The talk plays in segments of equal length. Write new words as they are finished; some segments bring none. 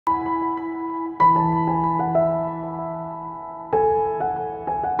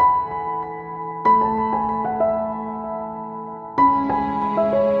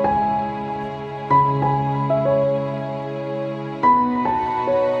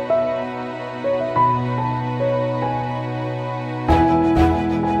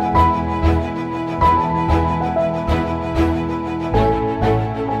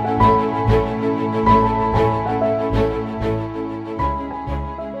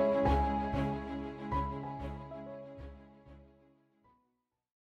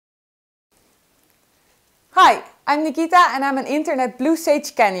Hi, I'm Nikita and I'm an intern at Blue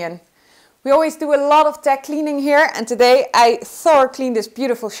Sage Canyon. We always do a lot of tech cleaning here, and today I thorough cleaned this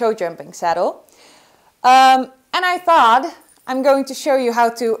beautiful show jumping saddle. And I thought I'm going to show you how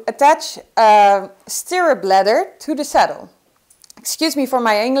to attach a stirrup leather to the saddle. Excuse me for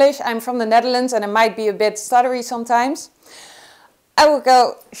my English, I'm from the Netherlands and it might be a bit stuttery sometimes. I will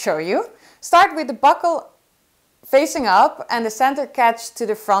go show you. Start with the buckle facing up and the center catch to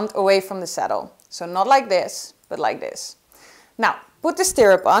the front away from the saddle. So not like this, but like this. Now, put the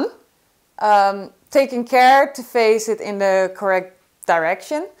stirrup on, taking care to face it in the correct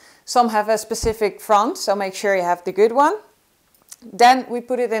direction. Some have a specific front, so make sure you have the good one. Then we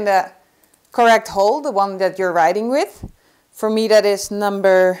put it in the correct hole, the one that you're riding with. For me that is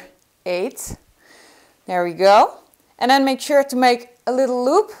number 8. There we go. And then make sure to make a little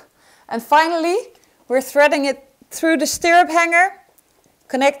loop. And finally, we're threading it through the stirrup hanger,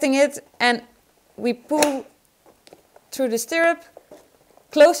 connecting it, and we pull through the stirrup,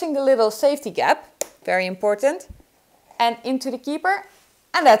 closing the little safety gap, very important, and into the keeper,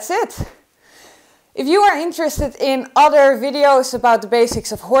 and that's it. If you are interested in other videos about the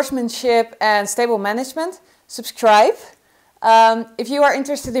basics of horsemanship and stable management, subscribe. If you are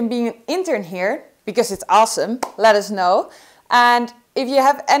interested in being an intern here, because it's awesome, let us know. And if you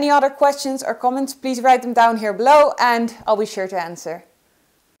have any other questions or comments, please write them down here below and I'll be sure to answer.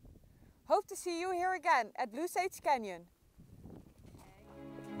 Hope to see you here again at Blue Sage Canyon.